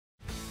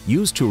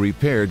used to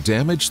repair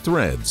damaged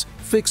threads,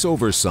 fix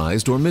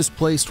oversized or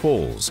misplaced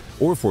holes,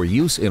 or for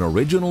use in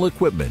original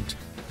equipment.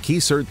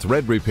 Keysert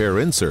thread repair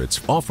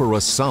inserts offer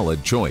a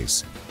solid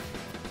choice.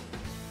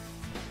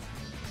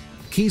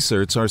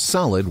 Keyserts are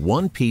solid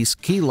one-piece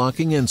key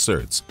locking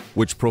inserts,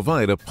 which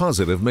provide a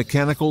positive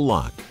mechanical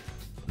lock.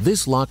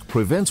 This lock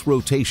prevents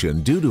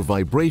rotation due to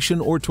vibration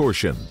or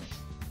torsion.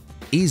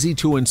 Easy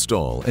to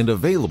install and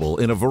available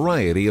in a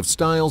variety of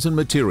styles and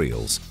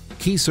materials,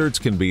 Keyserts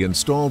can be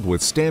installed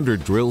with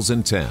standard drills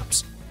and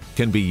taps.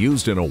 Can be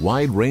used in a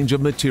wide range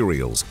of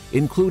materials,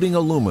 including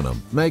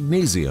aluminum,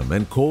 magnesium,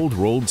 and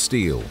cold-rolled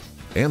steel.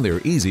 And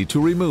they're easy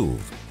to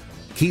remove.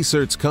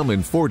 Keyserts come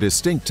in 4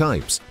 distinct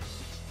types: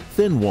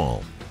 thin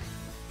wall,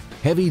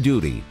 heavy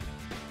duty,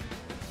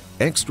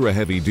 extra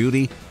heavy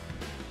duty,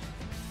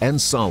 and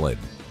solid.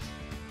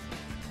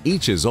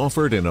 Each is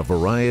offered in a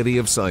variety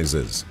of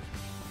sizes.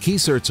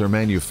 Keyserts are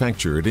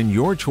manufactured in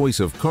your choice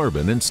of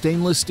carbon and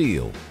stainless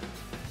steel.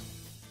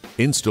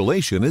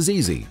 Installation is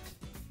easy.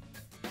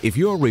 If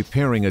you're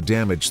repairing a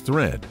damaged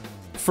thread,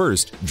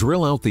 first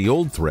drill out the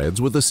old threads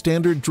with a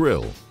standard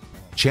drill.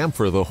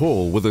 Chamfer the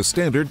hole with a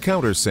standard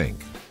countersink.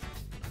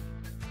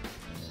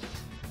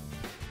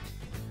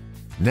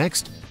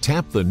 Next,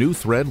 tap the new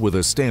thread with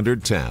a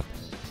standard tap.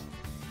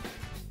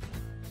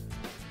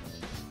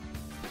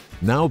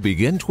 Now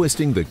begin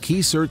twisting the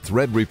Keysert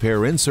thread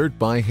repair insert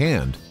by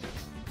hand.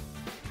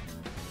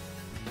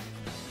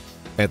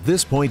 At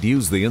this point,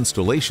 use the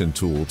installation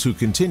tool to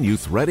continue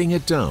threading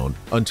it down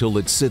until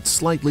it sits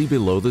slightly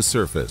below the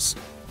surface.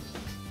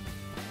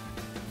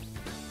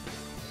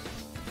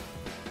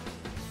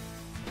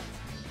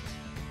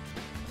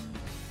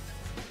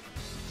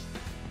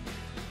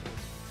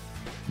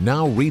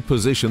 Now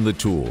reposition the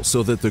tool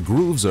so that the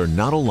grooves are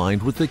not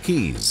aligned with the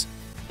keys.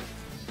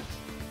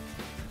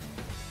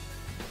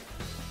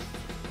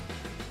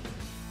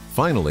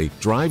 Finally,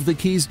 drive the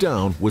keys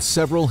down with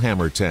several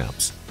hammer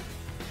taps.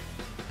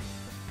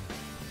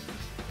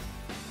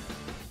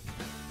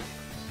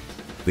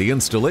 The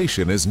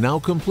installation is now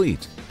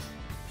complete.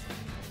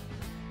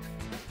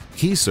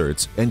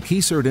 Keyserts and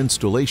Keysert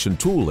installation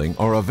tooling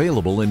are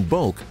available in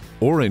bulk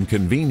or in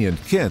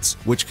convenient kits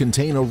which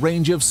contain a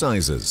range of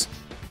sizes.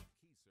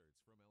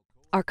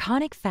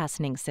 Howmet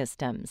Fastening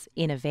Systems,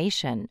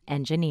 innovation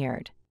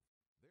engineered.